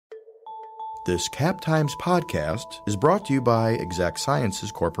This Cap Times podcast is brought to you by Exact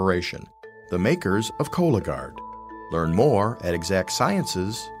Sciences Corporation, the makers of Cologuard. Learn more at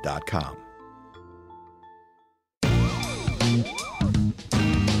exactsciences.com.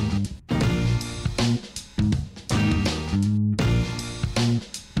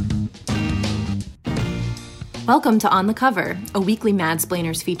 Welcome to On the Cover, a weekly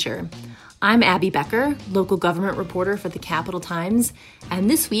Madsplainers feature. I'm Abby Becker, local government reporter for the Capital Times, and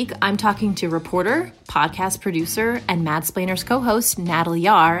this week I'm talking to reporter, podcast producer, and Madsplainers co-host Natalie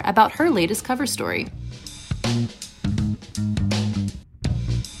Yar about her latest cover story.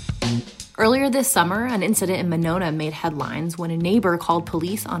 Earlier this summer, an incident in Monona made headlines when a neighbor called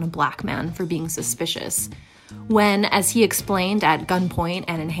police on a black man for being suspicious. When, as he explained, at gunpoint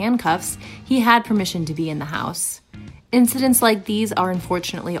and in handcuffs, he had permission to be in the house. Incidents like these are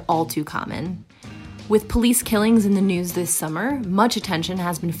unfortunately all too common. With police killings in the news this summer, much attention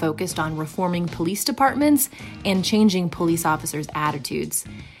has been focused on reforming police departments and changing police officers' attitudes,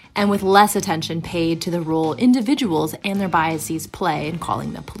 and with less attention paid to the role individuals and their biases play in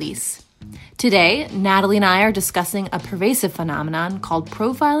calling the police. Today, Natalie and I are discussing a pervasive phenomenon called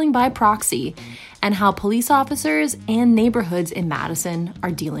profiling by proxy and how police officers and neighborhoods in Madison are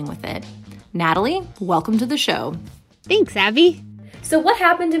dealing with it. Natalie, welcome to the show. Thanks, Abby. So what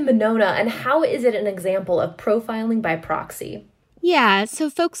happened in Monona, and how is it an example of profiling by proxy? Yeah,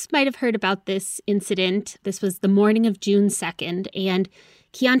 so folks might have heard about this incident. This was the morning of June 2nd, and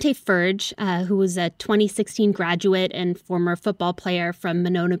Keontae Furge, who was a 2016 graduate and former football player from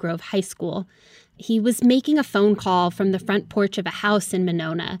Monona Grove High School, he was making a phone call from the front porch of a house in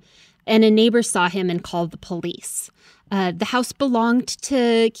Monona, and a neighbor saw him and called the police. The house belonged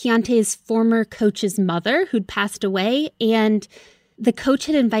to Keontae's former coach's mother, who'd passed away, and the coach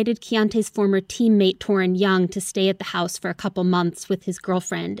had invited Keontae's former teammate, Torin Young, to stay at the house for a couple months with his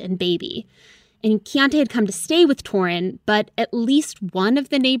girlfriend and baby. And Keontae had come to stay with Torin, but at least one of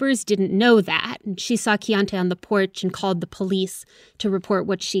the neighbors didn't know that. And she saw Keontae on the porch and called the police to report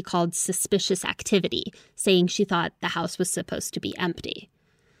what she called suspicious activity, saying she thought the house was supposed to be empty.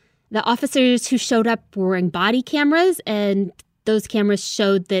 The officers who showed up were wearing body cameras, and those cameras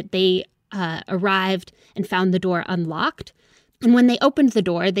showed that they arrived and found the door unlocked. And when they opened the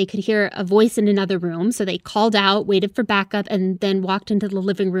door, they could hear a voice in another room, so they called out, waited for backup, and then walked into the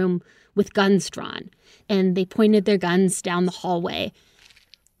living room with guns drawn. And they pointed their guns down the hallway.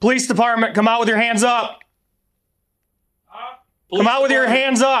 Police department, come out with your hands up! Come out with your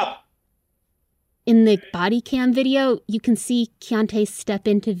hands up! In the body cam video, you can see Keontae step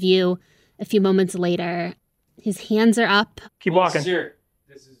into view a few moments later. His hands are up. Keep walking. Sir,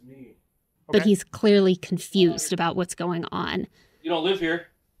 this is me. But he's clearly confused about what's going on. You don't live here.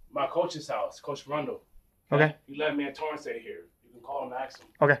 My coach's house, Coach Rundle. Okay. He let me and Torrance stay here. You can call him and ask him.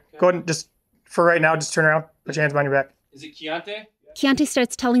 Okay. Go ahead and just, for right now, just turn around. Put your hands behind your back. Is it Keontae? Keontae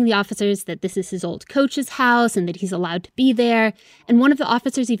starts telling the officers that this is his old coach's house and that he's allowed to be there. And one of the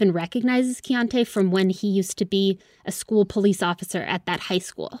officers even recognizes Keontae from when he used to be a school police officer at that high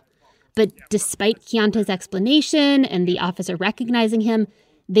school. But despite Keontae's explanation and the officer recognizing him,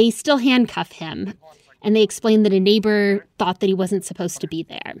 they still handcuff him. And they explain that a neighbor thought that he wasn't supposed to be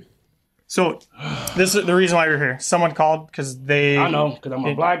there. So, this is the reason why we're here. Someone called because they... I know, because I'm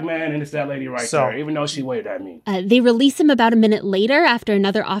a black man and it's that lady there, even though she waved at me. They release him about a minute later after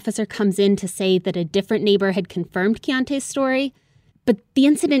another officer comes in to say that a different neighbor had confirmed Keontae's story. But the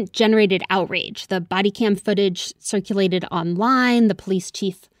incident generated outrage. The body cam footage circulated online. The police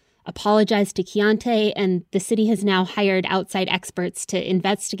chief apologized to Keontae, and the city has now hired outside experts to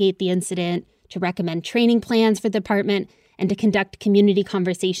investigate the incident, to recommend training plans for the department, and to conduct community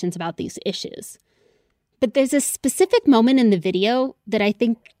conversations about these issues. But there's a specific moment in the video that I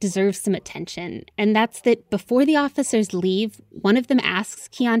think deserves some attention, and that's that before the officers leave, one of them asks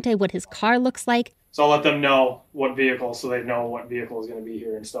Keontae what his car looks like. So I'll let them know what vehicle, so they know what vehicle is going to be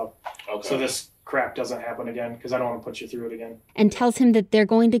here and stuff. Okay. So this crap doesn't happen again, because I don't want to put you through it again. And tells him that they're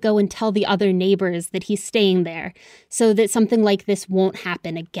going to go and tell the other neighbors that he's staying there, so that something like this won't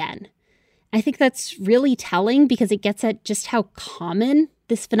happen again. I think that's really telling because it gets at just how common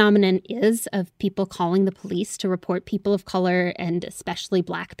this phenomenon is of people calling the police to report people of color and especially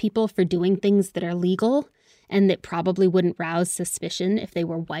black people for doing things that are legal and that probably wouldn't rouse suspicion if they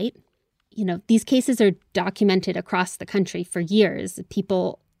were white. You know, these cases are documented across the country for years.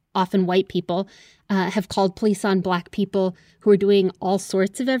 People, often white people, have called police on black people who are doing all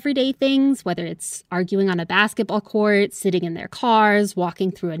sorts of everyday things, whether it's arguing on a basketball court, sitting in their cars, walking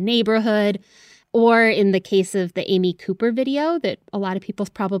through a neighborhood, or in the case of the Amy Cooper video that a lot of people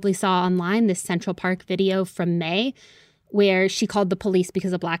probably saw online, this Central Park video from May, where she called the police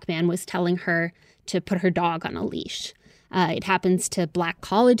because a Black man was telling her to put her dog on a leash. It happens to Black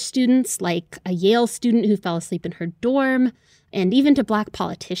college students, like a Yale student who fell asleep in her dorm, and even to Black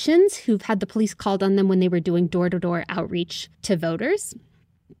politicians who've had the police called on them when they were doing door-to-door outreach to voters.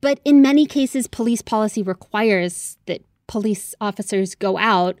 But in many cases, police policy requires that police officers go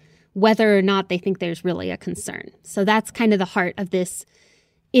out whether or not they think there's really a concern. So that's kind of the heart of this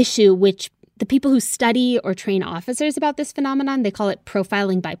issue, which the people who study or train officers about this phenomenon, they call it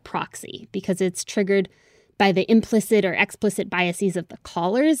profiling by proxy, because it's triggered by the implicit or explicit biases of the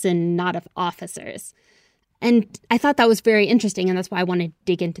callers and not of officers. And I thought that was very interesting, and that's why I want to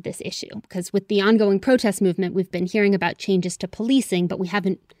dig into this issue. Because with the ongoing protest movement, we've been hearing about changes to policing, but we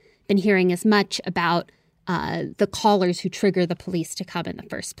haven't been hearing as much about the callers who trigger the police to come in the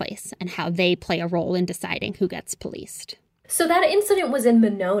first place and how they play a role in deciding who gets policed. So that incident was in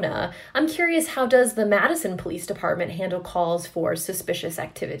Monona. I'm curious, how does the Madison Police Department handle calls for suspicious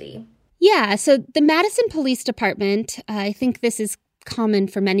activity? Yeah, so the Madison Police Department, I think this is common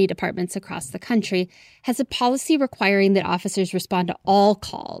for many departments across the country, has a policy requiring that officers respond to all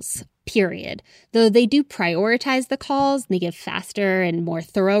calls, period. Though they do prioritize the calls, and they give faster and more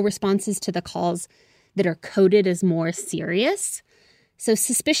thorough responses to the calls that are coded as more serious. So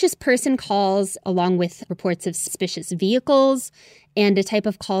suspicious person calls, along with reports of suspicious vehicles, and a type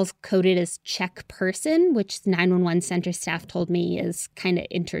of calls coded as check person, which 911 center staff told me is kind of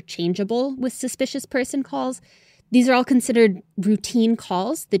interchangeable with suspicious person calls. These are all considered routine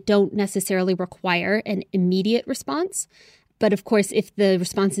calls that don't necessarily require an immediate response. But of course, if the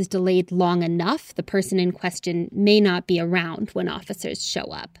response is delayed long enough, the person in question may not be around when officers show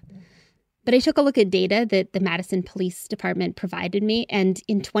up. But I took a look at data that the Madison Police Department provided me, and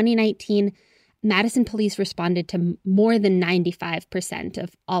in 2019, Madison Police responded to more than 95%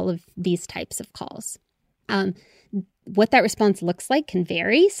 of all of these types of calls. What that response looks like can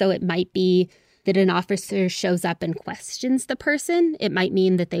vary, so it might be that an officer shows up and questions the person. It might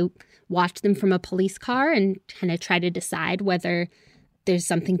mean that they watch them from a police car and kind of try to decide whether there's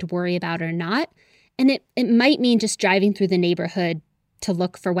something to worry about or not. And it might mean just driving through the neighborhood to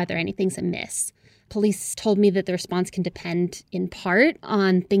look for whether anything's amiss. Police told me that the response can depend in part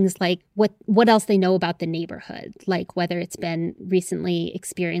on things like what else they know about the neighborhood, like whether it's been recently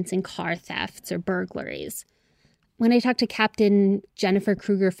experiencing car thefts or burglaries. When I talked to Captain Jennifer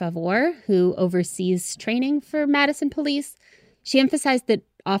Kruger-Favor, who oversees training for Madison Police, she emphasized that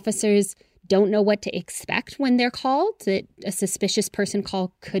officers don't know what to expect when they're called, that a suspicious person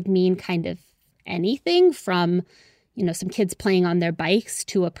call could mean kind of anything from some kids playing on their bikes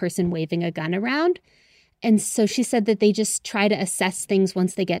to a person waving a gun around. And so she said that they just try to assess things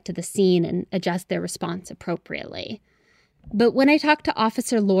once they get to the scene and adjust their response appropriately. But when I talked to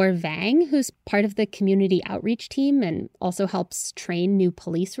Officer Lor Vang, who's part of the community outreach team and also helps train new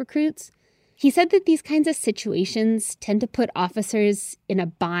police recruits, he said that these kinds of situations tend to put officers in a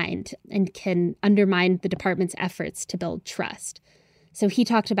bind and can undermine the department's efforts to build trust. So he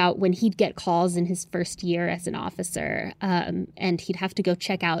talked about when he'd get calls in his first year as an officer, and he'd have to go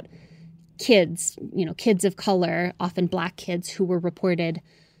check out kids of color, often Black kids who were reported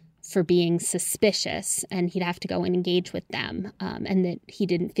for being suspicious, and he'd have to go and engage with them, and that he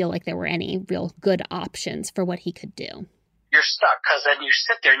didn't feel like there were any real good options for what he could do. You're stuck because then you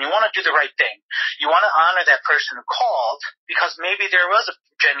sit there and you want to do the right thing. You want to honor that person who called because maybe there was a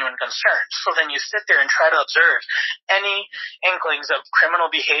genuine concern. So then you sit there and try to observe any inklings of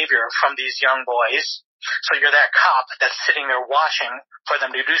criminal behavior from these young boys. So you're that cop that's sitting there watching for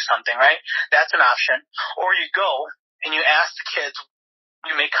them to do something, right? That's an option. Or you go and you ask the kids,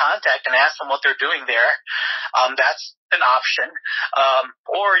 you make contact and ask them what they're doing there. That's an option.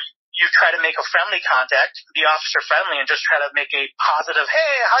 Or you try to make a friendly contact, be officer friendly, and just try to make a positive,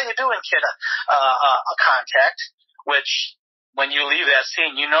 hey, how you doing, kid, a contact, which when you leave that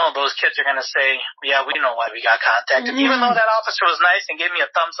scene, those kids are going to say, yeah, we know why we got contacted. Mm-hmm. Even though that officer was nice and gave me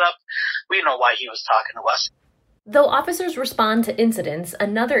a thumbs up, we know why he was talking to us. Though officers respond to incidents,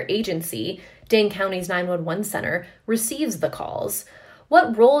 another agency, Dane County's 911 Center, receives the calls.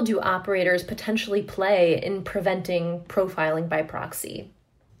 What role do operators potentially play in preventing profiling by proxy?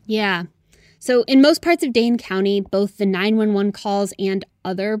 Yeah. So in most parts of Dane County, both the 911 calls and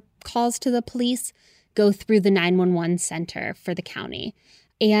other calls to the police go through the 911 center for the county.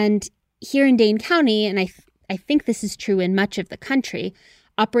 And here in Dane County, and I think this is true in much of the country,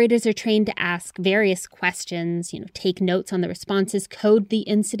 operators are trained to ask various questions, take notes on the responses, code the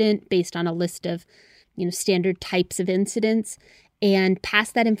incident based on a list of, standard types of incidents, and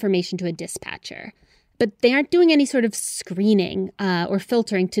pass that information to a dispatcher. but they aren't doing any sort of screening or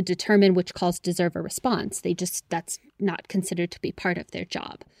filtering to determine which calls deserve a response. That's not considered to be part of their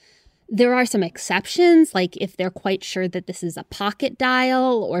job. There are some exceptions, like if they're quite sure that this is a pocket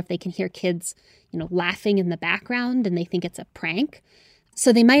dial or if they can hear kids, laughing in the background and they think it's a prank.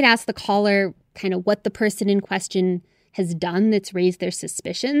 So they might ask the caller kind of what the person in question has done that's raised their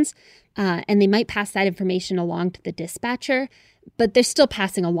suspicions, and they might pass that information along to the dispatcher, but they're still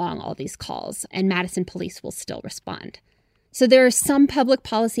passing along all these calls, and Madison police will still respond. So there are some public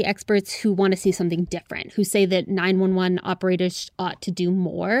policy experts who want to see something different, who say that 911 operators ought to do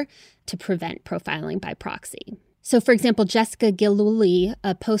more to prevent profiling by proxy. So, for example, Jessica Gillooly,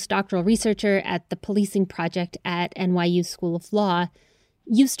 a postdoctoral researcher at the Policing Project at NYU School of Law,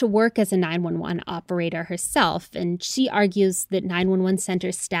 used to work as a 911 operator herself, and she argues that 911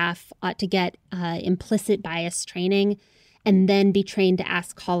 center staff ought to get implicit bias training and then be trained to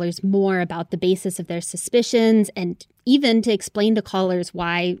ask callers more about the basis of their suspicions and even to explain to callers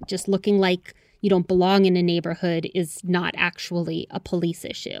why just looking like you don't belong in a neighborhood is not actually a police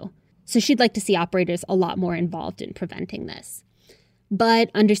issue. So she'd like to see operators a lot more involved in preventing this.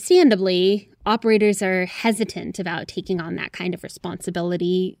 But understandably, operators are hesitant about taking on that kind of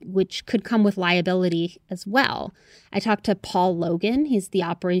responsibility, which could come with liability as well. I talked to Paul Logan. He's the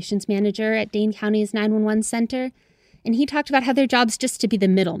operations manager at Dane County's 911 center. And he talked about how their job's just to be the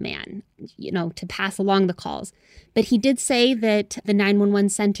middleman, to pass along the calls. But he did say that the 911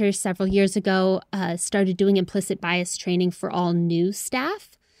 center several years ago started doing implicit bias training for all new staff.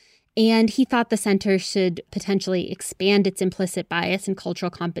 And he thought the center should potentially expand its implicit bias and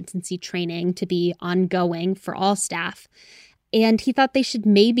cultural competency training to be ongoing for all staff. And he thought they should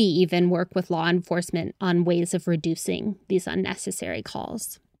maybe even work with law enforcement on ways of reducing these unnecessary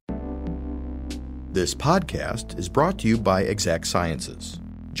calls. This podcast is brought to you by Exact Sciences.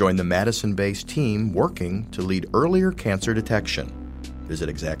 Join the Madison-based team working to lead earlier cancer detection. Visit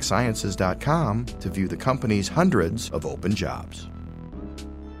exactsciences.com to view the company's hundreds of open jobs.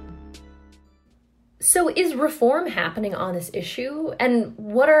 So is reform happening on this issue? And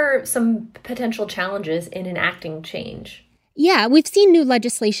what are some potential challenges in enacting change? Yeah, we've seen new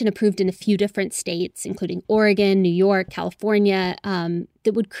legislation approved in a few different states, including Oregon, New York, California,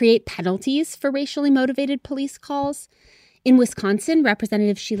 that would create penalties for racially motivated police calls. In Wisconsin,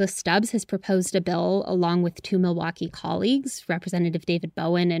 Representative Sheila Stubbs has proposed a bill along with two Milwaukee colleagues, Representative David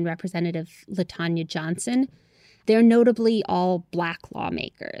Bowen and Representative LaTanya Johnson. They're notably all Black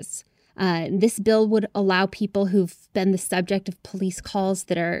lawmakers. This bill would allow people who've been the subject of police calls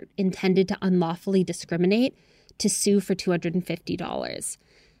that are intended to unlawfully discriminate to sue for $250.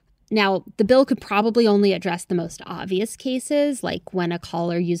 Now, the bill could probably only address the most obvious cases, like when a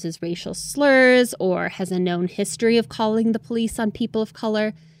caller uses racial slurs or has a known history of calling the police on people of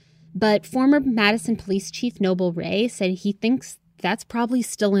color. But former Madison Police Chief Noble Ray said he thinks that's probably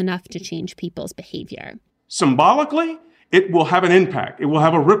still enough to change people's behavior. Symbolically, it will have an impact. It will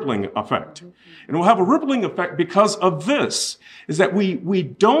have a rippling effect. And it will have a rippling effect because of this, is that we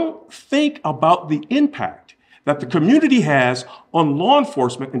don't think about the impact that the community has on law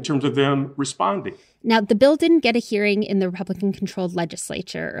enforcement in terms of them responding. Now, the bill didn't get a hearing in the Republican-controlled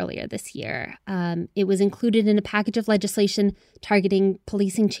legislature earlier this year. It was included in a package of legislation targeting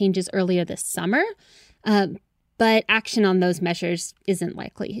policing changes earlier this summer. But action on those measures isn't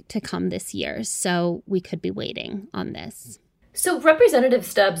likely to come this year, so we could be waiting on this. So Representative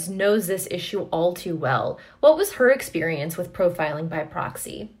Stubbs knows this issue all too well. What was her experience with profiling by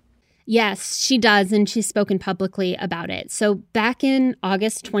proxy? Yes, she does, and she's spoken publicly about it. So back in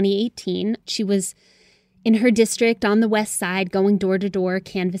August 2018, she was in her district on the West Side going door to door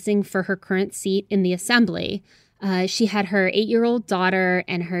canvassing for her current seat in the Assembly. She had her 8-year-old daughter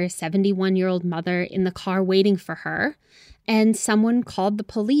and her 71-year-old mother in the car waiting for her, and someone called the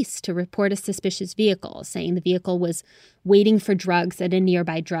police to report a suspicious vehicle, saying the vehicle was waiting for drugs at a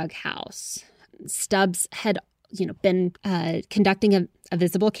nearby drug house. Stubbs had been conducting a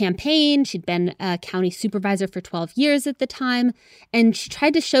visible campaign. She'd been a county supervisor for 12 years at the time, and she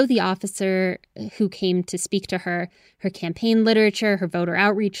tried to show the officer who came to speak to her campaign literature, her voter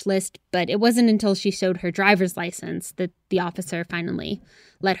outreach list, but it wasn't until she showed her driver's license that the officer finally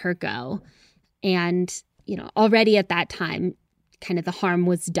let her go. And, already at that time, kind of the harm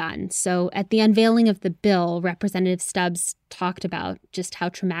was done. So at the unveiling of the bill, Representative Stubbs talked about just how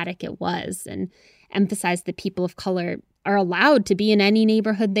traumatic it was and emphasized that people of color are allowed to be in any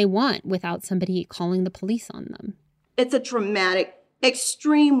neighborhood they want without somebody calling the police on them. It's a traumatic,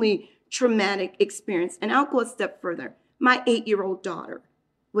 extremely traumatic experience. And I'll go a step further. My 8-year-old daughter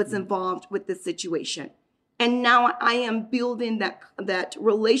was involved with this situation. And now I am building that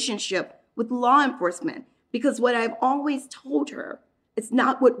relationship with law enforcement, because what I've always told her, it's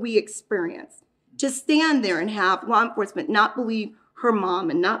not what we experience. To stand there and have law enforcement not believe her mom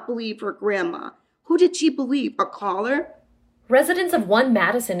and not believe her grandma. Who did she believe? A caller? Residents of one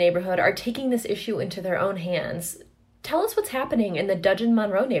Madison neighborhood are taking this issue into their own hands. Tell us what's happening in the Dudgeon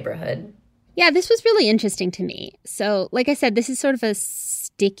Monroe neighborhood. Yeah, this was really interesting to me. So, like I said, this is sort of a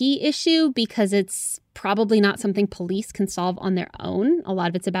sticky issue because it's probably not something police can solve on their own. A lot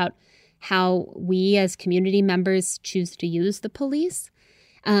of it's about how we as community members choose to use the police.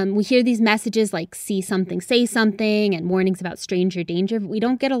 We hear these messages like see something, say something, and warnings about stranger danger, but we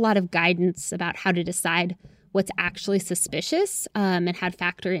don't get a lot of guidance about how to decide what's actually suspicious and how to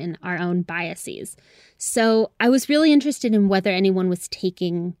factor in our own biases. So I was really interested in whether anyone was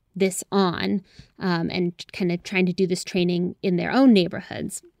taking this on and kind of trying to do this training in their own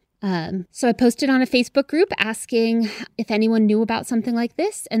neighborhoods. So I posted on a Facebook group asking if anyone knew about something like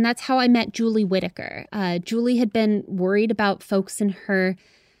this, and that's how I met Julie Whitaker. Julie had been worried about folks in her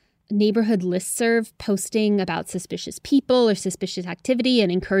neighborhood listserv posting about suspicious people or suspicious activity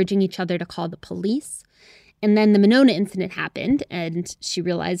and encouraging each other to call the police. And then the Monona incident happened, and she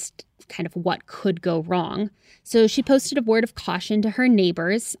realized kind of what could go wrong. So she posted a word of caution to her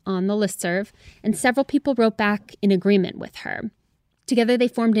neighbors on the listserv, and several people wrote back in agreement with her. Together, they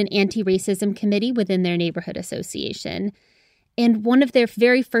formed an anti-racism committee within their neighborhood association. And one of their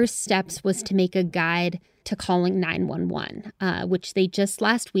very first steps was to make a guide to calling 911, which they just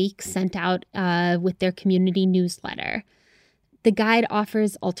last week sent out with their community newsletter. The guide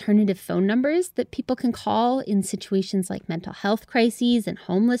offers alternative phone numbers that people can call in situations like mental health crises and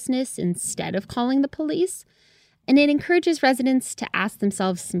homelessness instead of calling the police. And it encourages residents to ask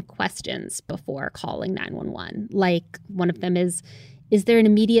themselves some questions before calling 911. Like one of them is there an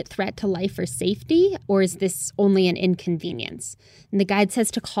immediate threat to life or safety, or is this only an inconvenience? And the guide says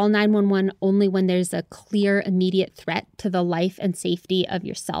to call 911 only when there's a clear, immediate threat to the life and safety of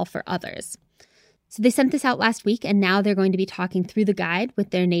yourself or others. So they sent this out last week, and now they're going to be talking through the guide with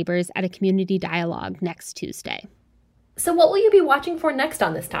their neighbors at a community dialogue next Tuesday. So what will you be watching for next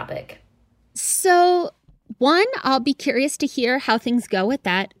on this topic? So, one, I'll be curious to hear how things go at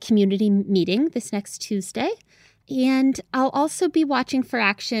that community meeting this next Tuesday. And I'll also be watching for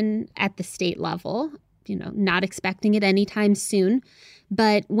action at the state level, not expecting it anytime soon.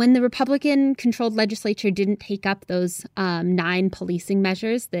 But when the Republican-controlled legislature didn't take up those 9 policing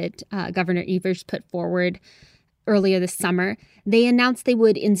measures that Governor Evers put forward earlier this summer, they announced they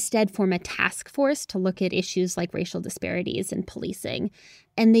would instead form a task force to look at issues like racial disparities in policing.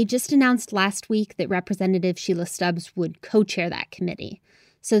 And they just announced last week that Representative Sheila Stubbs would co-chair that committee.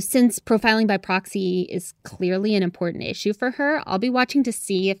 So since profiling by proxy is clearly an important issue for her, I'll be watching to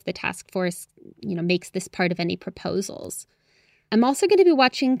see if the task force, makes this part of any proposals. I'm also going to be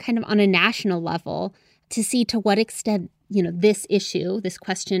watching kind of on a national level to see to what extent, this issue, this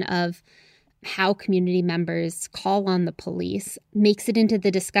question of how community members call on the police makes it into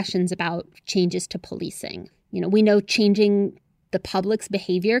the discussions about changes to policing. We know changing the public's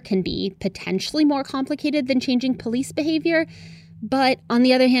behavior can be potentially more complicated than changing police behavior. But on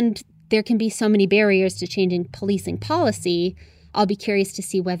the other hand, there can be so many barriers to changing policing policy. I'll be curious to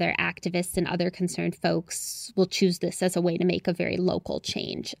see whether activists and other concerned folks will choose this as a way to make a very local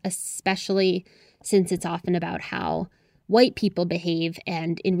change, especially since it's often about how white people behave.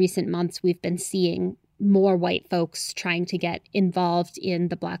 And in recent months, we've been seeing more white folks trying to get involved in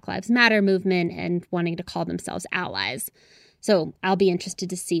the Black Lives Matter movement and wanting to call themselves allies. So I'll be interested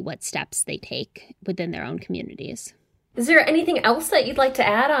to see what steps they take within their own communities. Is there anything else that you'd like to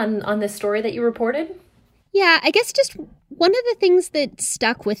add on this story that you reported? Yeah, I guess just one of the things that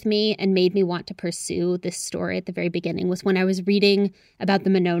stuck with me and made me want to pursue this story at the very beginning was when I was reading about the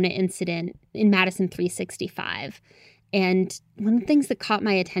Monona incident in Madison 365. And one of the things that caught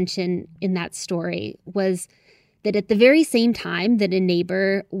my attention in that story was that at the very same time that a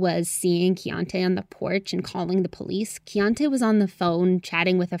neighbor was seeing Keontae on the porch and calling the police, Keontae was on the phone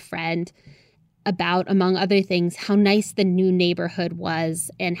chatting with a friend about, among other things, how nice the new neighborhood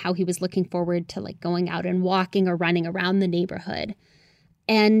was and how he was looking forward to going out and walking or running around the neighborhood.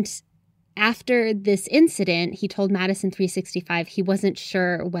 And after this incident, he told Madison 365 he wasn't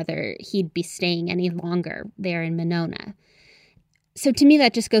sure whether he'd be staying any longer there in Monona. So to me,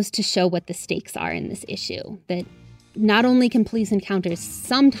 that just goes to show what the stakes are in this issue, that not only can police encounters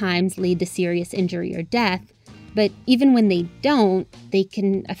sometimes lead to serious injury or death, but even when they don't, they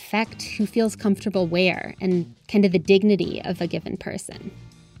can affect who feels comfortable where and kind of the dignity of a given person.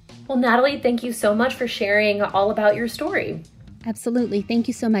 Well, Natalie, thank you so much for sharing all about your story. Absolutely. Thank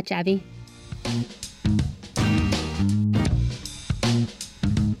you so much, Abby.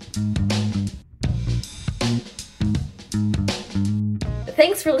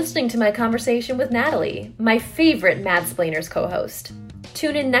 Thanks for listening to my conversation with Natalie, my favorite Madsplainers co-host.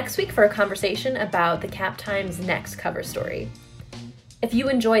 Tune in next week for a conversation about the Cap Times' next cover story. If you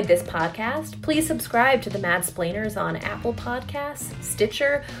enjoyed this podcast, please subscribe to the Madsplainers on Apple Podcasts,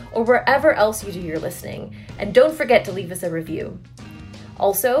 Stitcher, or wherever else you do your listening. And don't forget to leave us a review.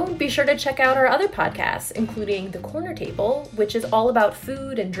 Also, be sure to check out our other podcasts, including The Corner Table, which is all about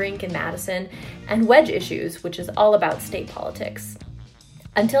food and drink in Madison, and Wedge Issues, which is all about state politics.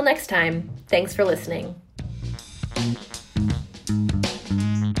 Until next time, thanks for listening.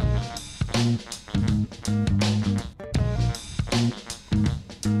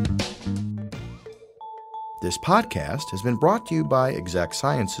 This podcast has been brought to you by Exact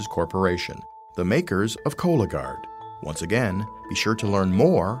Sciences Corporation, the makers of Cologuard. Once again, be sure to learn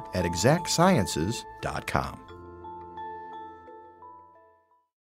more at exactsciences.com.